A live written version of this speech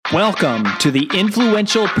Welcome to the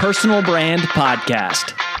Influential Personal Brand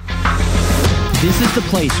Podcast. This is the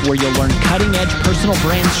place where you'll learn cutting-edge personal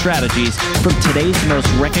brand strategies from today's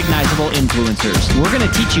most recognizable influencers. We're going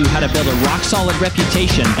to teach you how to build a rock-solid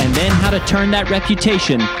reputation and then how to turn that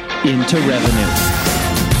reputation into revenue.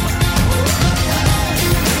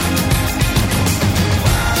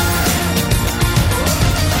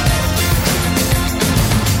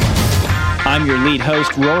 I'm your lead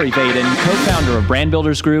host, Rory Vaden, co-founder of Brand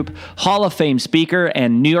Builders Group, Hall of Fame speaker,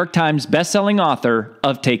 and New York Times bestselling author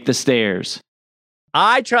of Take the Stairs.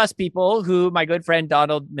 I trust people who my good friend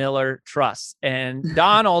Donald Miller trusts. And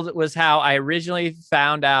Donald was how I originally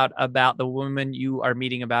found out about the woman you are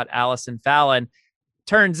meeting about, Allison Fallon.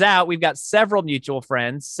 Turns out we've got several mutual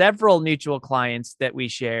friends, several mutual clients that we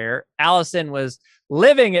share. Allison was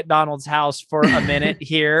living at Donald's house for a minute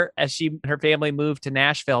here as her family moved to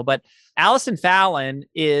Nashville. But Allison Fallon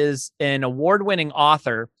is an award-winning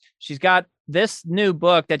author. She's got this new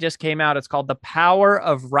book that just came out. It's called The Power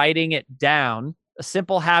of Writing It Down, a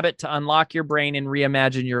simple habit to unlock your brain and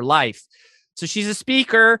reimagine your life. So she's a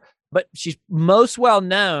speaker, but she's most well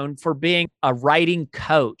known for being a writing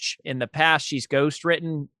coach. In the past, she's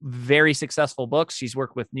ghostwritten very successful books. She's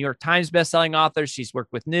worked with New York Times bestselling authors. She's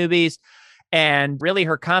worked with newbies. And really,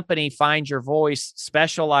 her company, Find Your Voice,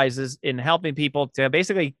 specializes in helping people to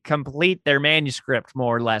basically complete their manuscript,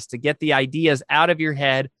 more or less, to get the ideas out of your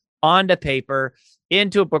head onto paper,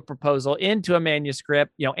 into a book proposal, into a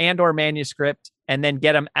manuscript, and or manuscript, and then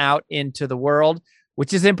get them out into the world,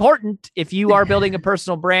 which is important if you are building a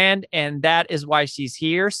personal brand. And that is why she's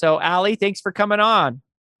here. So, Allie, thanks for coming on.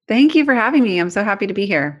 Thank you for having me. I'm so happy to be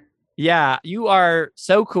here. Yeah, you are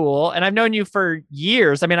so cool. And I've known you for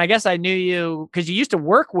years. I mean, I guess I knew you because you used to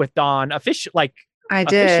work with Dawn officially. I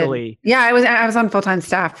did. Officially. Yeah, I was on full-time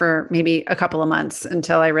staff for maybe a couple of months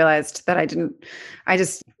until I realized that I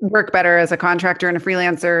just work better as a contractor and a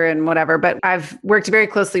freelancer and whatever. But I've worked very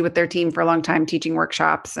closely with their team for a long time, teaching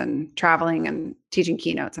workshops and traveling and teaching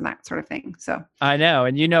keynotes and that sort of thing. So I know.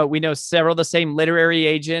 And we know several of the same literary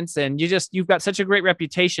agents, and you've got such a great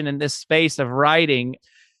reputation in this space of writing.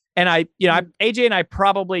 And AJ and I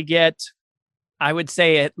probably get, I would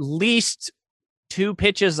say, at least 2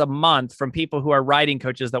 pitches a month from people who are writing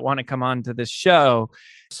coaches that want to come on to this show.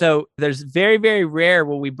 So there's very, very rare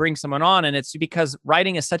will we bring someone on, and it's because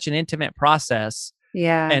writing is such an intimate process.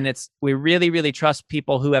 Yeah. And we really, really trust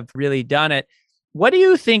people who have really done it. What do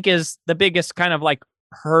you think is the biggest kind of like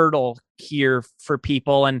hurdle here for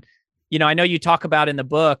people? And, I know you talk about in the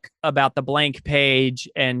book about the blank page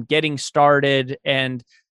and getting started. And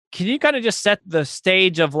can you kind of just set the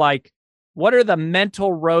stage of like, what are the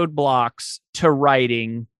mental roadblocks to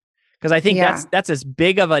writing? Because I think that's as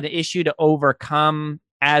big of an issue to overcome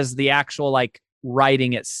as the actual like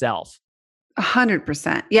writing itself.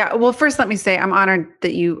 100%. Yeah. Well, first, let me say I'm honored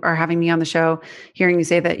that you are having me on the show. Hearing you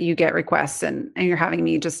say that you get requests and you're having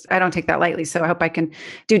me, I don't take that lightly. So I hope I can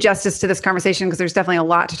do justice to this conversation because there's definitely a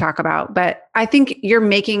lot to talk about. But I think you're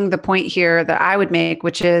making the point here that I would make,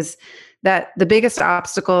 which is that the biggest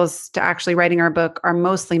obstacles to actually writing our book are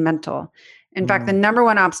mostly mental. In fact, the number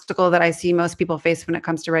one obstacle that I see most people face when it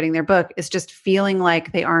comes to writing their book is just feeling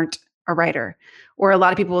like they aren't a writer. Or a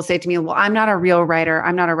lot of people will say to me, well, I'm not a real writer.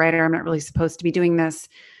 I'm not a writer. I'm not really supposed to be doing this.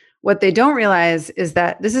 What they don't realize is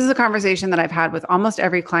that this is a conversation that I've had with almost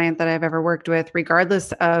every client that I've ever worked with,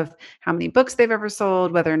 regardless of how many books they've ever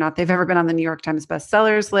sold, whether or not they've ever been on the New York Times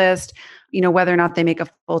bestsellers list, whether or not they make a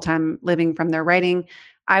full-time living from their writing.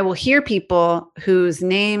 I will hear people whose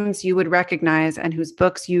names you would recognize and whose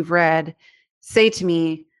books you've read say to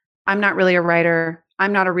me, I'm not really a writer.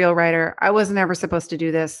 I'm not a real writer. I wasn't ever supposed to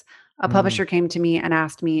do this. A publisher came to me and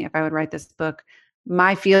asked me if I would write this book.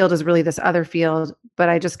 My field is really this other field, but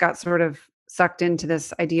I just got sort of sucked into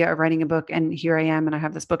this idea of writing a book, and here I am, and I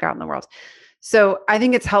have this book out in the world. So I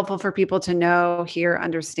think it's helpful for people to know,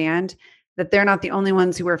 understand that they're not the only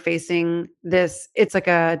ones who are facing this. It's like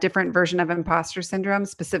a different version of imposter syndrome,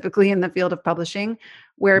 specifically in the field of publishing,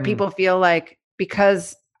 where people feel like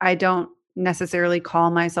because I don't necessarily call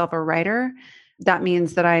myself a writer, that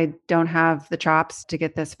means that I don't have the chops to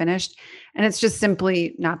get this finished. And it's just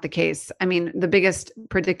simply not the case. I mean, the biggest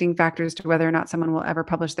predicting factors to whether or not someone will ever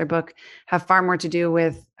publish their book have far more to do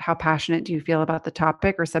with how passionate do you feel about the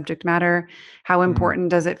topic or subject matter? How important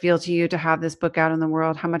does it feel to you to have this book out in the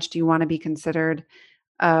world? How much do you want to be considered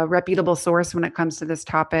a reputable source when it comes to this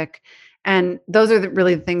topic? And those are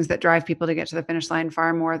really the things that drive people to get to the finish line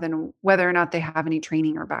far more than whether or not they have any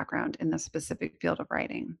training or background in the specific field of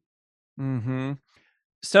writing. Mm-hmm.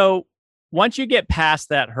 So once you get past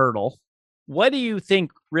that hurdle, what do you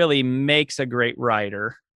think really makes a great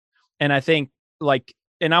writer? And I think like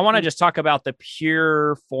And I want to just talk about the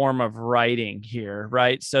pure form of writing here,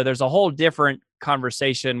 right? So there's a whole different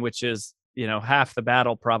conversation, which is, half the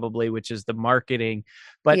battle probably, which is the marketing,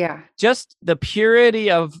 but just the purity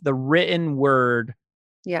of the written word.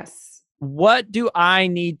 Yes. What do I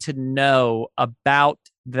need to know about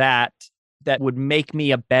that would make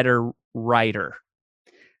me a better writer?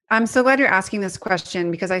 I'm so glad you're asking this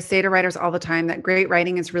question, because I say to writers all the time that great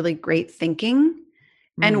writing is really great thinking.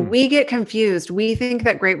 And we get confused. We think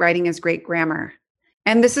that great writing is great grammar.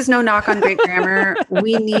 And this is no knock on great grammar.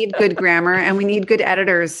 We need good grammar, and we need good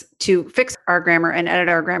editors to fix our grammar and edit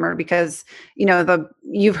our grammar, because,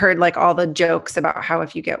 you've heard like all the jokes about how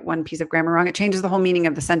if you get one piece of grammar wrong, it changes the whole meaning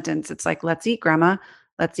of the sentence. It's like, let's eat grandma,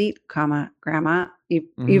 let's eat, comma, grandma.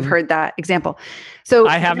 You've heard that example. So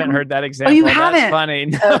I haven't heard that example. Oh, you haven't? That's funny.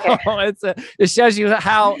 No, okay. It shows you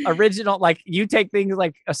how original, like you take things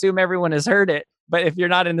like assume everyone has heard it. But if you're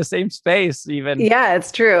not in the same space, even. Yeah,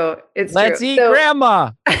 it's true. Let's eat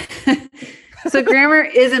grandma. So grammar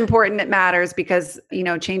is important. It matters because,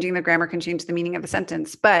 changing the grammar can change the meaning of the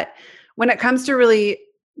sentence. But when it comes to really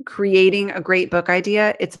creating a great book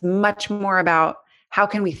idea, it's much more about how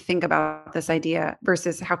can we think about this idea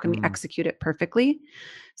versus how can we execute it perfectly.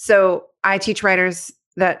 So I teach writers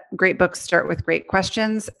that great books start with great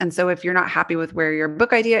questions. And so if you're not happy with where your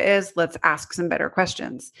book idea is, let's ask some better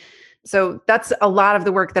questions. So that's a lot of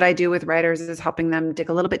the work that I do with writers, is helping them dig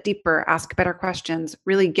a little bit deeper, ask better questions,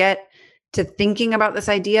 really get to thinking about this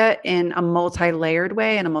idea in a multi-layered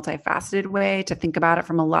way, in a multifaceted way, to think about it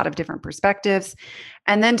from a lot of different perspectives,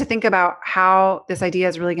 and then to think about how this idea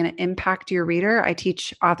is really going to impact your reader. I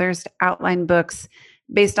teach authors to outline books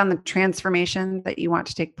based on the transformation that you want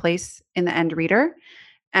to take place in the end reader.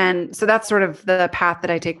 And so that's sort of the path that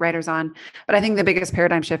I take writers on. But I think the biggest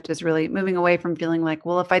paradigm shift is really moving away from feeling like,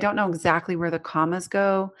 well, if I don't know exactly where the commas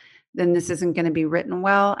go, then this isn't going to be written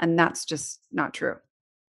well. And that's just not true.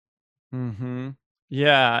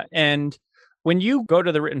 Yeah. And when you go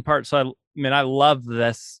to the written part, so I love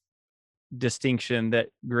this distinction that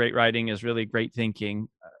great writing is really great thinking.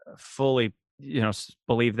 Fully,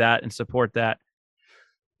 believe that and support that.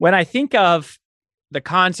 When I think of the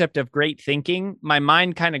concept of great thinking, my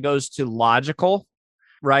mind kind of goes to logical,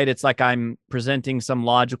 right? It's like I'm presenting some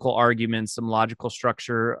logical arguments, some logical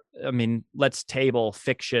structure. I mean, let's table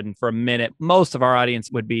fiction for a minute. Most of our audience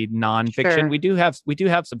would be nonfiction. Sure. We do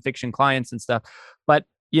have some fiction clients and stuff, but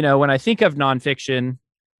when I think of nonfiction,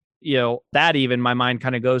 that even my mind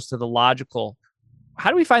kind of goes to the logical.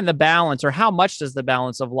 How do we find the balance, or how much does the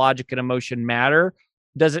balance of logic and emotion matter?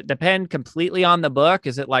 Does it depend completely on the book?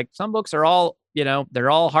 Is it like some books are all, they're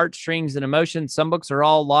all heartstrings and emotions. Some books are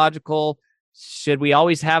all logical. Should we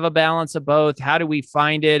always have a balance of both? How do we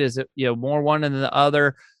find it? Is it, more one than the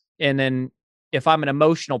other? And then if I'm an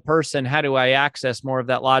emotional person, how do I access more of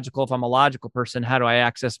that logical? If I'm a logical person, how do I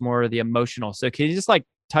access more of the emotional? So can you just like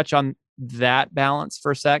touch on that balance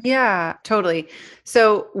for a sec? Yeah, totally.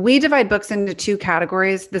 So we divide books into two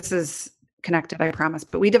categories. This is connected, I promise.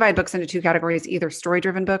 But we divide books into two categories, either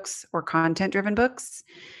story-driven books or content-driven books.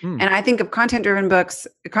 And I think of content-driven books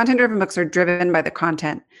are driven by the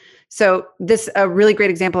content. So a really great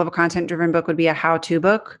example of a content-driven book would be a how-to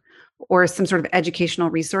book or some sort of educational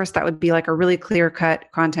resource. That would be like a really clear-cut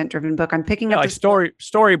content-driven book. I'm picking up like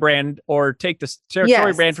story brand, or take the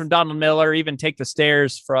story brand from Donald Miller, even Take the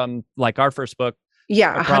Stairs from like our first book.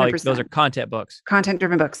 Yeah, 100%. Those are content books.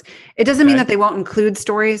 Content-driven books. It doesn't mean that they won't include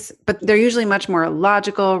stories, but they're usually much more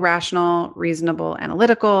logical, rational, reasonable,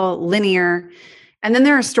 analytical, linear. And then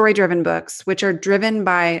there are story-driven books, which are driven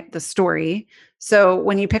by the story. So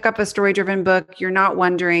when you pick up a story-driven book, you're not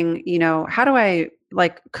wondering, how do I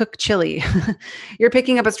like cook chili? You're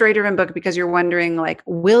picking up a story-driven book because you're wondering, like,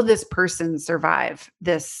 will this person survive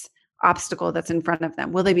this obstacle that's in front of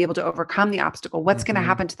them? Will they be able to overcome the obstacle? What's going to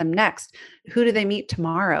happen to them next? Who do they meet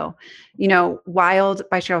tomorrow? Wild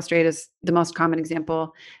by Cheryl Strayed is the most common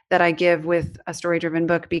example that I give with a story-driven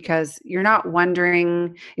book, because you're not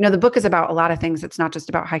wondering, the book is about a lot of things. It's not just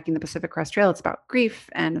about hiking the Pacific Crest Trail. It's about grief,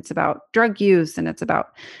 and it's about drug use, and it's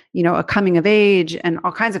about, a coming of age and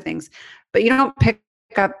all kinds of things. But you don't pick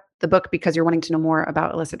up the book because you're wanting to know more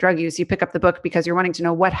about illicit drug use. You pick up the book because you're wanting to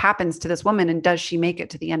know what happens to this woman, and does she make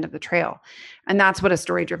it to the end of the trail? And that's what a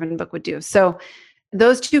story-driven book would do. So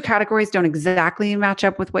those two categories don't exactly match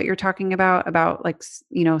up with what you're talking about like,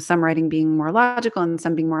 some writing being more logical and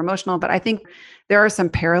some being more emotional. But I think there are some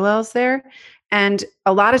parallels there. And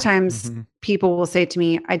a lot of times people will say to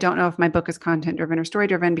me, I don't know if my book is content-driven or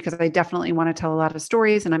story-driven, because I definitely want to tell a lot of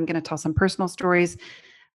stories, and I'm going to tell some personal stories.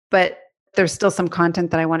 But there's still some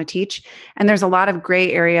content that I want to teach. And there's a lot of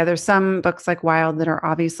gray area. There's some books like Wild that are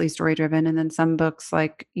obviously story driven. And then some books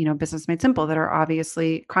like, Business Made Simple that are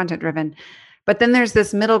obviously content driven. But then there's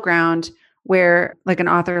this middle ground where like an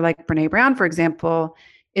author like Brene Brown, for example,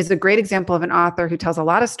 is a great example of an author who tells a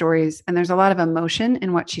lot of stories and there's a lot of emotion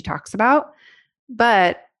in what she talks about.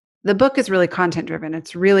 But the book is really content driven.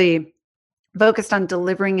 It's really focused on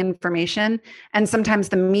delivering information. And sometimes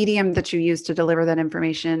the medium that you use to deliver that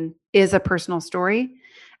information is a personal story.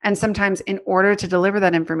 And sometimes in order to deliver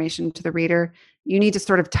that information to the reader, you need to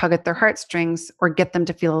sort of tug at their heartstrings or get them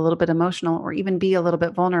to feel a little bit emotional or even be a little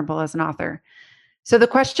bit vulnerable as an author. So the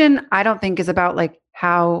question, I don't think, is about like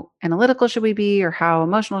how analytical should we be or how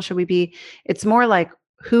emotional should we be. It's more like,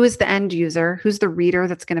 who is the end user? Who's the reader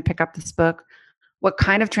that's going to pick up this book? What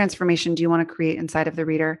kind of transformation do you want to create inside of the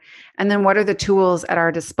reader? And then what are the tools at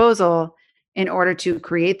our disposal in order to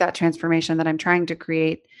create that transformation that I'm trying to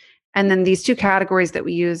create? And then these two categories that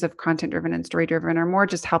we use of content-driven and story-driven are more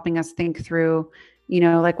just helping us think through,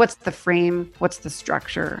 like what's the frame, what's the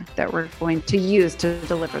structure that we're going to use to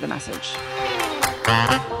deliver the message.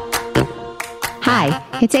 Hi,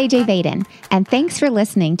 it's AJ Vaden, and thanks for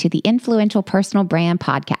listening to the Influential Personal Brand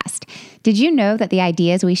Podcast. Did you know that the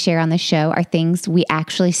ideas we share on the show are things we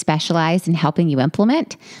actually specialize in helping you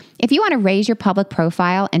implement? If you want to raise your public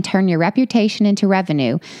profile and turn your reputation into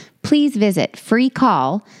revenue, please visit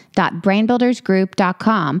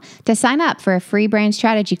freecall.brandbuildersgroup.com to sign up for a free brand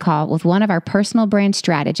strategy call with one of our personal brand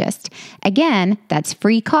strategists. Again, that's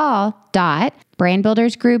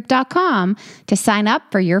freecall.brandbuildersgroup.com to sign up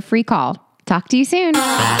for your free call. Talk to you soon.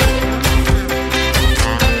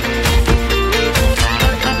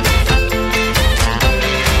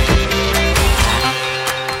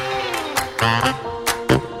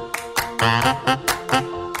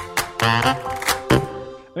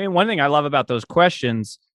 One thing I love about those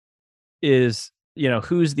questions is,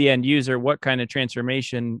 who's the end user? What kind of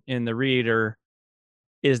transformation in the reader?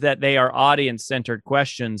 Is that they are audience-centered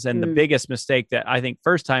questions. And the biggest mistake that I think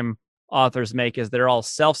first-time authors make is they're all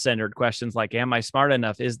self-centered questions like, am I smart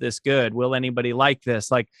enough? Is this good? Will anybody like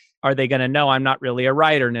this? Like, are they going to know I'm not really a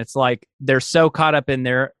writer? And it's like, they're so caught up in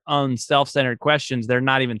their own self-centered questions. They're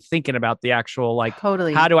not even thinking about the actual, like,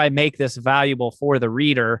 totally. How do I make this valuable for the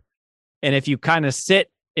reader? And if you kind of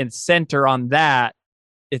sit and center on that,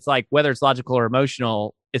 it's like, whether it's logical or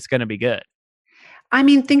emotional, it's going to be good. I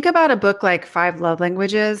mean, think about a book like 5 Love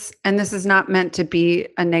Languages, and this is not meant to be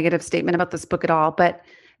a negative statement about this book at all, but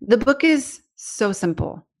the book is so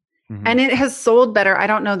simple and it has sold better. I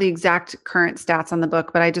don't know the exact current stats on the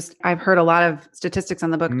book, but I've heard a lot of statistics on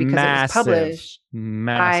the book because it was published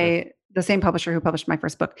by the same publisher who published my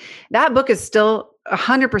first book. That book is still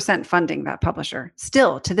 100% funding that publisher,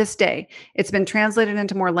 still to this day. It's been translated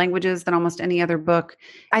into more languages than almost any other book.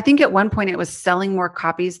 I think at one point it was selling more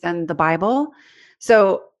copies than the Bible.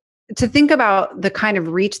 So to think about the kind of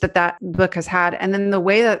reach that book has had, and then the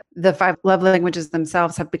way that the 5 love languages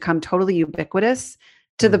themselves have become totally ubiquitous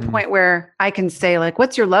to the point where I can say, like,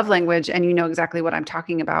 what's your love language? And you know exactly what I'm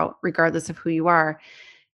talking about, regardless of who you are.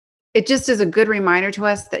 It just is a good reminder to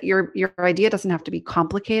us that your idea doesn't have to be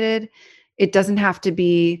complicated. It doesn't have to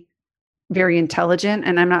be very intelligent.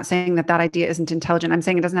 And I'm not saying that idea isn't intelligent. I'm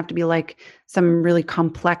saying it doesn't have to be like some really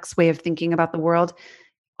complex way of thinking about the world.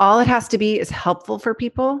 All it has to be is helpful for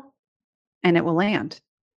people, and it will land.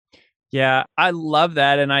 Yeah, I love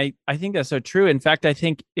that. And I think that's so true. In fact, I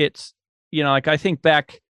think it's, I think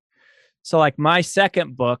back. So like my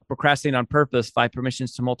second book, Procrastinate on Purpose, 5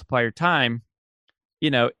 Permissions to Multiply Your Time,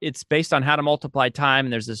 it's based on how to multiply time.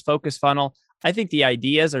 And there's this focus funnel. I think the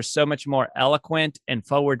ideas are so much more eloquent and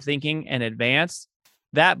forward thinking and advanced.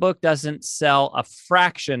 That book doesn't sell a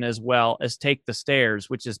fraction as well as Take the Stairs,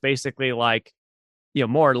 which is basically like,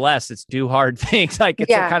 more or less, it's do hard things. Like it's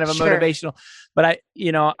a kind of a motivational, but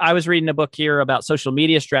I was reading a book here about social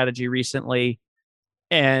media strategy recently,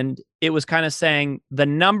 and it was kind of saying the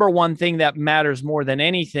number one thing that matters more than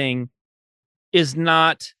anything is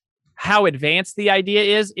not how advanced the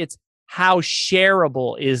idea is. It's how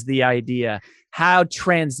shareable is the idea, how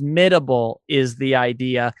transmittable is the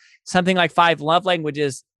idea. Something like 5 love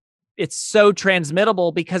languages, it's so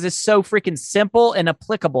transmittable because it's so freaking simple and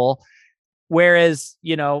applicable. Whereas,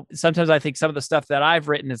 sometimes I think some of the stuff that I've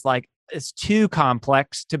written is like, it's too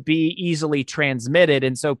complex to be easily transmitted.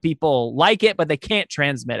 And so people like it, but they can't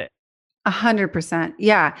transmit it. 100%.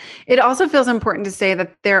 Yeah. It also feels important to say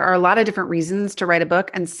that there are a lot of different reasons to write a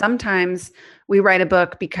book. And sometimes we write a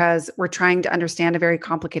book because we're trying to understand a very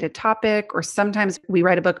complicated topic, or sometimes we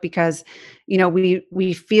write a book because,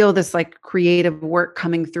 we feel this like creative work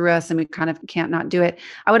coming through us and we kind of can't not do it.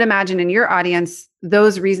 I would imagine in your audience,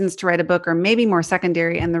 those reasons to write a book are maybe more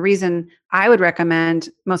secondary. And the reason I would recommend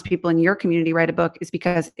most people in your community write a book is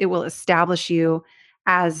because it will establish you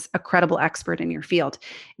as a credible expert in your field.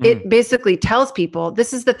 It basically tells people,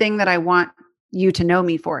 this is the thing that I want you to know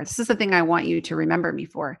me for. This is the thing I want you to remember me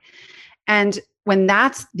for. And when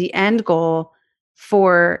that's the end goal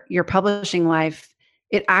for your publishing life,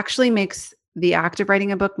 it actually makes the act of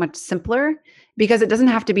writing a book much simpler, because it doesn't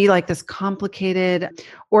have to be like this complicated,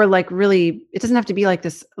 or like really, it doesn't have to be like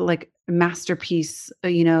this like masterpiece,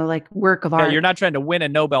 like work of art. You're not trying to win a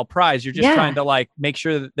Nobel Prize. You're just trying to like make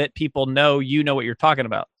sure that people know you know what you're talking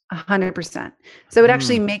about. 100%. So it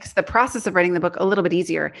actually makes the process of writing the book a little bit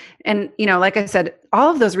easier. And, like I said,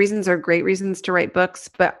 all of those reasons are great reasons to write books,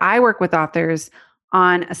 but I work with authors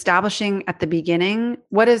on establishing at the beginning,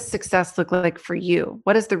 what does success look like for you?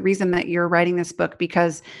 What is the reason that you're writing this book?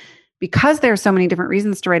 Because there are so many different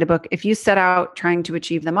reasons to write a book, if you set out trying to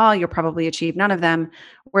achieve them all, you'll probably achieve none of them.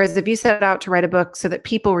 Whereas if you set out to write a book so that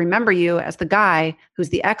people remember you as the guy who's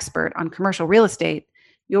the expert on commercial real estate,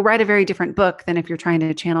 you'll write a very different book than if you're trying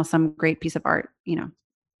to channel some great piece of art,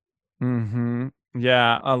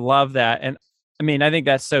 Yeah, I love that. And I mean, I think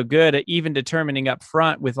that's so good at even determining up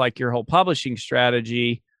front with like your whole publishing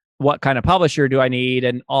strategy, what kind of publisher do I need?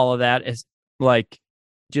 And all of that is like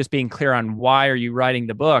just being clear on why are you writing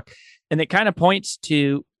the book. And it kind of points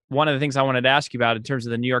to one of the things I wanted to ask you about in terms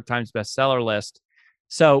of the New York Times bestseller list.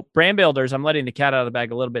 So brand builders, I'm letting the cat out of the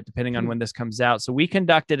bag a little bit depending on when this comes out. So we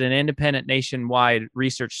conducted an independent nationwide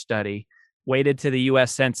research study, weighted to the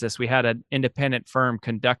US Census. We had an independent firm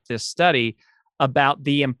conduct this study about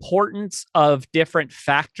the importance of different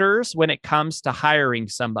factors when it comes to hiring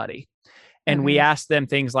somebody. And we asked them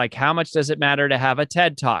things like, how much does it matter to have a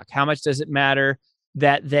TED Talk? How much does it matter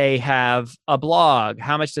that they have a blog?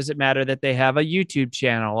 How much does it matter that they have a YouTube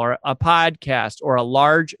channel or a podcast or a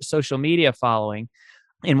large social media following?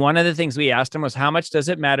 And one of the things we asked them was, how much does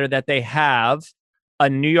it matter that they have a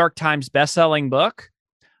New York Times bestselling book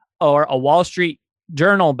or a Wall Street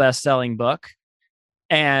Journal bestselling book?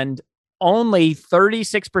 And only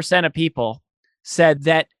 36% of people said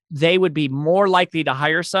that they would be more likely to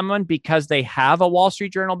hire someone because they have a Wall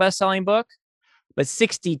Street Journal bestselling book. But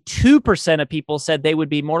 62% of people said they would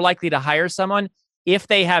be more likely to hire someone if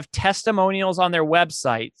they have testimonials on their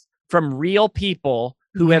website from real people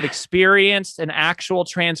who have experienced an actual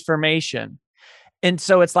transformation. And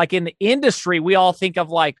so it's like in the industry, we all think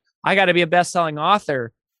of like, I got to be a best-selling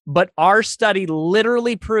author. But our study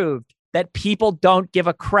literally proved that people don't give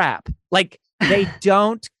a crap. Like they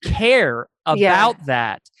don't care about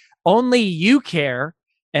that. Only you care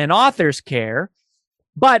and authors care.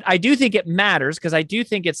 But I do think it matters, because I do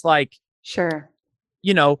think it's like, sure,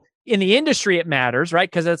 in the industry, it matters, right?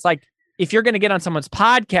 Because it's like, if you're going to get on someone's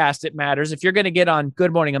podcast, it matters. If you're going to get on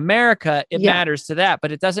Good Morning America, it matters to that,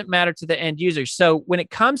 but it doesn't matter to the end user. So when it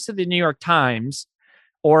comes to the New York Times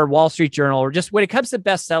or Wall Street Journal, or just when it comes to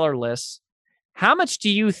bestseller lists, how much do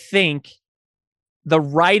you think the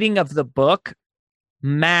writing of the book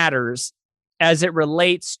matters as it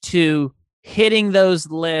relates to hitting those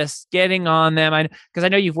lists, getting on them? Because I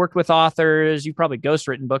know you've worked with authors, you've probably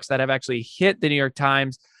ghostwritten books that have actually hit the New York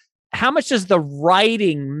Times. How much does the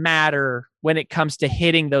writing matter when it comes to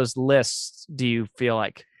hitting those lists, do you feel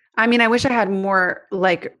like? I mean, I wish I had more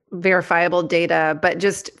like verifiable data, but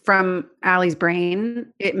just from Allie's brain,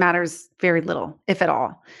 it matters very little, if at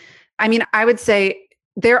all. I mean, I would say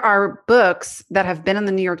there are books that have been on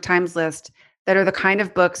the New York Times list that are the kind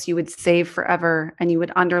of books you would save forever and you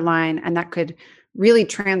would underline, and that could really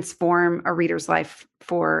transform a reader's life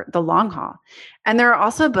for the long haul. And there are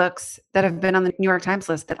also books that have been on the New York Times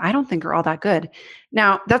list that I don't think are all that good.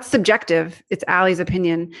 Now, that's subjective. It's Allie's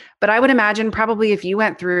opinion. But I would imagine probably if you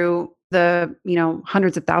went through the,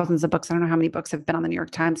 hundreds of thousands of books, I don't know how many books have been on the New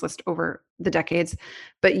York Times list over the decades,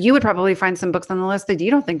 but you would probably find some books on the list that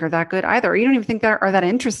you don't think are that good either. Or you don't even think that are that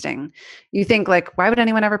interesting. You think like, why would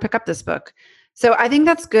anyone ever pick up this book? So I think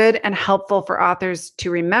that's good and helpful for authors to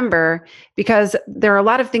remember, because there are a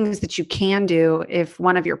lot of things that you can do if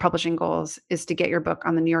one of your publishing goals is to get your book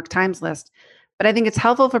on the New York Times list. But I think it's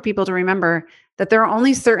helpful for people to remember that there are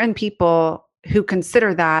only certain people who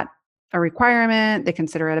consider that a requirement. They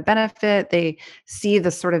consider it a benefit. They see the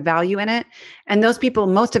sort of value in it. And those people,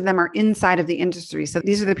 most of them are inside of the industry. So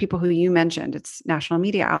these are the people who you mentioned. It's national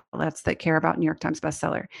media outlets that care about New York Times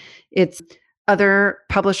bestseller. It's other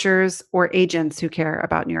publishers or agents who care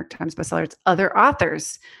about New York Times bestseller. It's other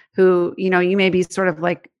authors who, you may be sort of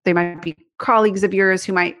like, they might be colleagues of yours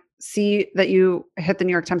who might see that you hit the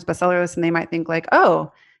New York Times bestseller list and they might think like,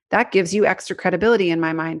 oh, that gives you extra credibility in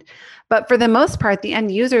my mind. But for the most part, the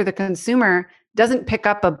end user, the consumer, doesn't pick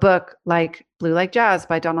up a book like Blue Like Jazz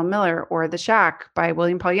by Donald Miller or The Shack by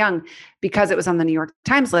William Paul Young because it was on the New York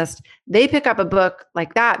Times list. They pick up a book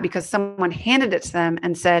like that because someone handed it to them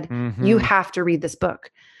and said, you have to read this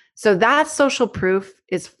book. So that social proof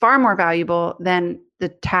is far more valuable than the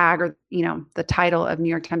tag or, the title of New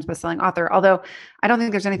York Times bestselling author. Although I don't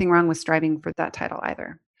think there's anything wrong with striving for that title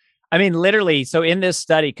either. I mean, literally. So in this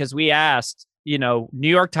study, because we asked, New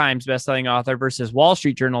York Times bestselling author versus Wall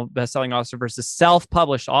Street Journal bestselling author versus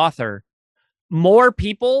self-published author, more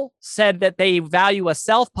people said that they value a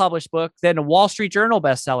self-published book than a Wall Street Journal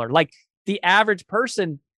bestseller. Like the average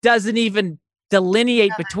person doesn't even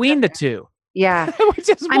delineate between the two. Yeah. Which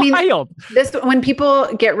is wild. When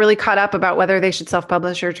people get really caught up about whether they should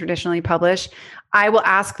self-publish or traditionally publish, I will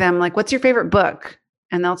ask them like, what's your favorite book?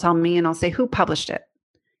 And they'll tell me and I'll say, who published it?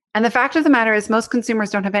 And the fact of the matter is most consumers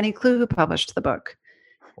don't have any clue who published the book.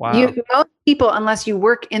 Wow. Most people, unless you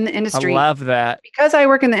work in the industry. I love that. Because I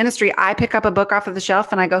work in the industry, I pick up a book off of the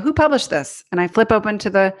shelf and I go, who published this? And I flip open to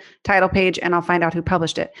the title page and I'll find out who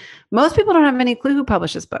published it. Most people don't have any clue who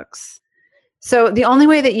publishes books. So the only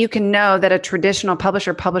way that you can know that a traditional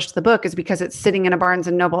publisher published the book is because it's sitting in a Barnes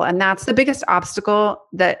and Noble. And that's the biggest obstacle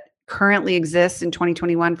that currently exists in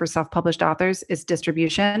 2021 for self-published authors is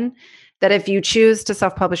distribution. That if you choose to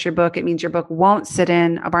self-publish your book, it means your book won't sit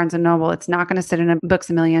in a Barnes & Noble. It's not going to sit in a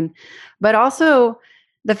Books A Million. But also,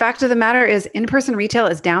 the fact of the matter is in-person retail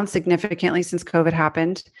is down significantly since COVID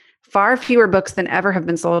happened. Far fewer books than ever have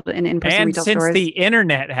been sold in in-person retail stores. And since the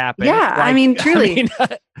internet happened. Yeah, truly.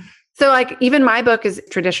 So like even my book is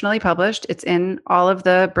traditionally published. It's in all of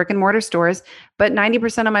the brick and mortar stores, but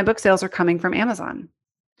 90% of my book sales are coming from Amazon.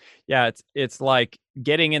 Yeah, it's like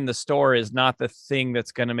getting in the store is not the thing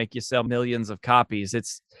that's going to make you sell millions of copies.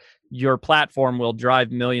 It's your platform will drive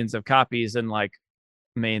millions of copies. And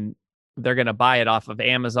they're going to buy it off of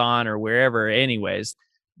Amazon or wherever anyways.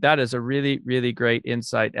 That is a really, really great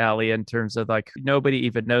insight, Allie, in terms of like, nobody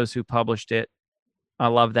even knows who published it. I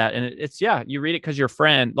love that. And you read it because your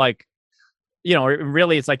friend,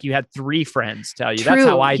 really it's like you had 3 friends tell you. True. That's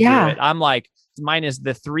how I do it. I'm like, mine is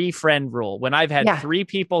the 3 friend rule. When I've had 3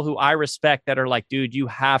 people who I respect that are like, dude, you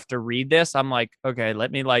have to read this. I'm like, okay,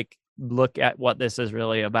 let me look at what this is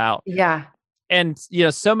really about. Yeah. And,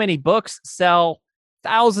 so many books sell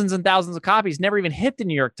thousands and thousands of copies, never even hit the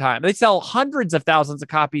New York Times. They sell hundreds of thousands of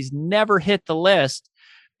copies, never hit the list.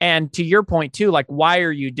 And to your point too, like, why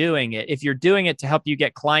are you doing it? If you're doing it to help you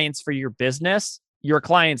get clients for your business, your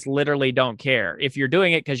clients literally don't care. If you're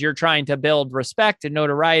doing it because you're trying to build respect and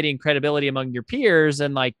notoriety and credibility among your peers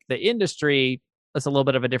and like the industry, that's a little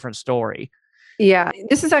bit of a different story. Yeah,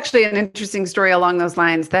 this is actually an interesting story along those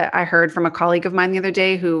lines that I heard from a colleague of mine the other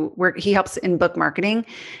day he helps in book marketing.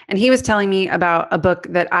 And he was telling me about a book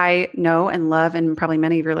that I know and love, and probably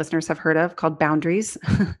many of your listeners have heard of, called Boundaries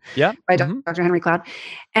by Dr. Henry Cloud.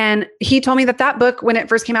 And he told me that book, when it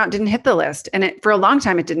first came out, didn't hit the list. And for a long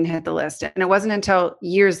time, it didn't hit the list. And it wasn't until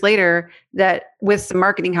years later that with some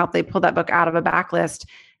marketing help, they pulled that book out of a backlist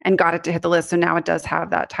and got it to hit the list. So now it does have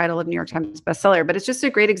that title of New York Times bestseller. But it's just a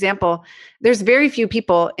great example. There's very few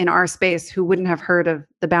people in our space who wouldn't have heard of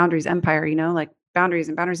the Boundaries empire, like boundaries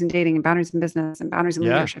and boundaries in dating and boundaries in business and boundaries in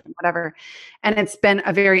leadership and whatever. And it's been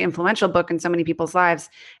a very influential book in so many people's lives.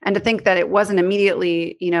 And to think that it wasn't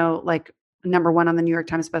immediately, like number 1 on the New York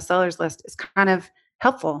Times bestsellers list is kind of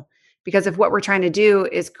helpful. Because if what we're trying to do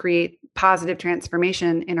is create positive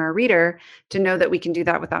transformation in our reader, to know that we can do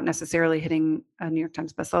that without necessarily hitting a New York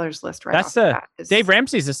Times bestsellers list right off the bat. Dave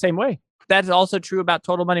Ramsey's the same way. That's also true about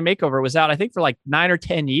Total Money Makeover. It was out, I think, for like 9 or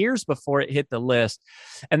 10 years before it hit the list.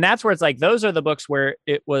 And that's where it's like, those are the books where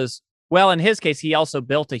it was, well, in his case, he also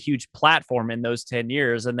built a huge platform in those 10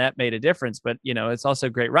 years, and that made a difference. But, it's also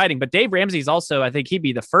great writing. But Dave Ramsey's also, I think he'd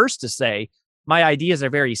be the first to say, my ideas are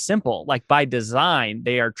very simple. Like by design,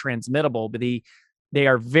 they are transmittable, but they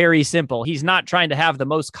are very simple. He's not trying to have the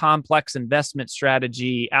most complex investment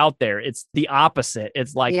strategy out there. It's the opposite.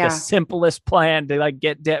 It's like the simplest plan to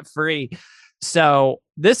get debt free. So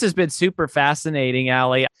this has been super fascinating,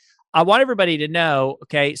 Allie. I want everybody to know,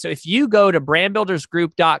 okay, so if you go to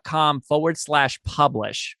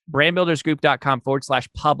brandbuildersgroup.com/publish,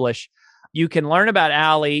 brandbuildersgroup.com/publish, you can learn about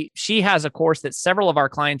Allie. She has a course that several of our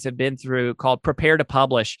clients have been through called Prepare to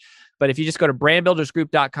Publish. But if you just go to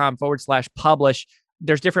brandbuildersgroup.com/publish,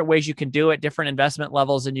 there's different ways you can do it, different investment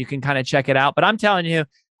levels, and you can kind of check it out. But I'm telling you,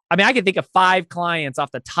 I mean, I can think of 5 clients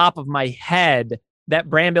off the top of my head that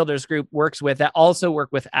Brand Builders Group works with that also work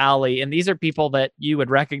with Allie. And these are people that you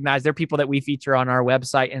would recognize. They're people that we feature on our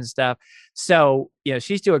website and stuff. So,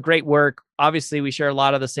 she's doing great work. Obviously, we share a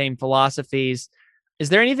lot of the same philosophies. Is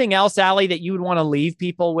there anything else, Allie, that you would want to leave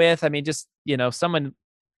people with? I mean, just, someone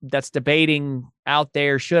that's debating out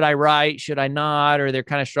there, should I write, should I not? Or they're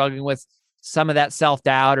kind of struggling with some of that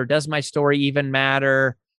self-doubt, or does my story even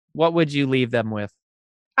matter? What would you leave them with?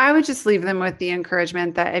 I would just leave them with the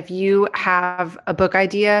encouragement that if you have a book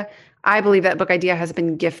idea, I believe that book idea has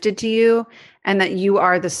been gifted to you and that you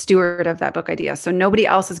are the steward of that book idea. So nobody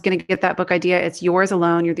else is going to get that book idea. It's yours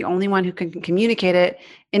alone. You're the only one who can communicate it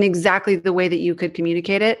in exactly the way that you could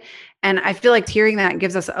communicate it. And I feel like hearing that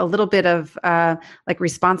gives us a little bit of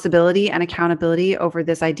responsibility and accountability over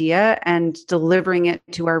this idea and delivering it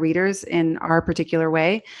to our readers in our particular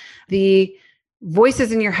way. The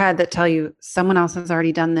voices in your head that tell you someone else has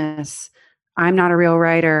already done this. I'm not a real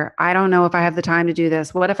writer. I don't know if I have the time to do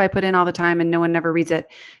this. What if I put in all the time and no one never reads it?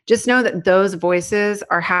 Just know that those voices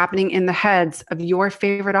are happening in the heads of your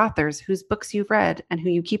favorite authors whose books you've read and who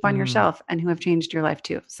you keep on your shelf and who have changed your life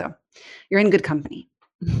too. So you're in good company.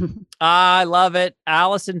 I love it.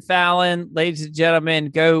 Allison Fallon, ladies and gentlemen,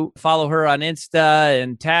 go follow her on Insta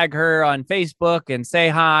and tag her on Facebook and say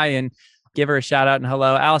hi and give her a shout out and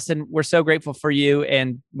hello. Allison, we're so grateful for you.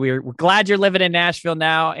 And we're glad you're living in Nashville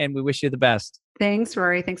now. And we wish you the best. Thanks,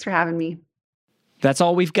 Rory. Thanks for having me. That's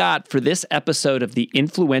all we've got for this episode of the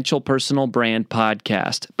Influential Personal Brand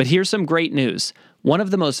Podcast. But here's some great news. One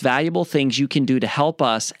of the most valuable things you can do to help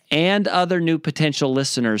us and other new potential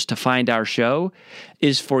listeners to find our show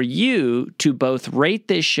is for you to both rate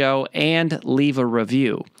this show and leave a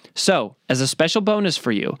review. So, as a special bonus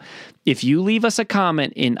for you, if you leave us a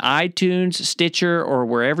comment in iTunes, Stitcher, or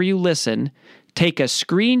wherever you listen, take a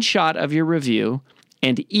screenshot of your review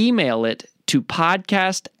and email it to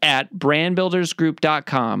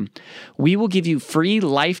podcast@brandbuildersgroup.com. We will give you free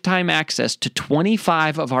lifetime access to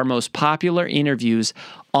 25 of our most popular interviews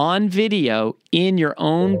on video in your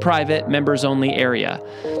own private members-only area.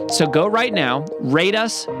 So go right now, rate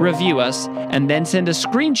us, review us, and then send a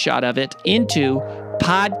screenshot of it into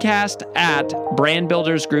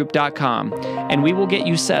podcast@brandbuildersgroup.com, and we will get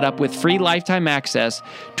you set up with free lifetime access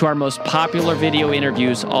to our most popular video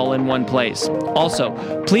interviews all in one place. Also,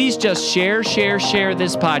 please just share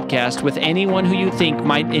this podcast with anyone who you think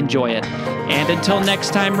might enjoy it. And until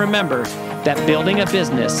next time, remember that building a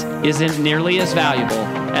business isn't nearly as valuable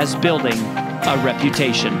as building a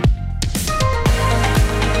reputation.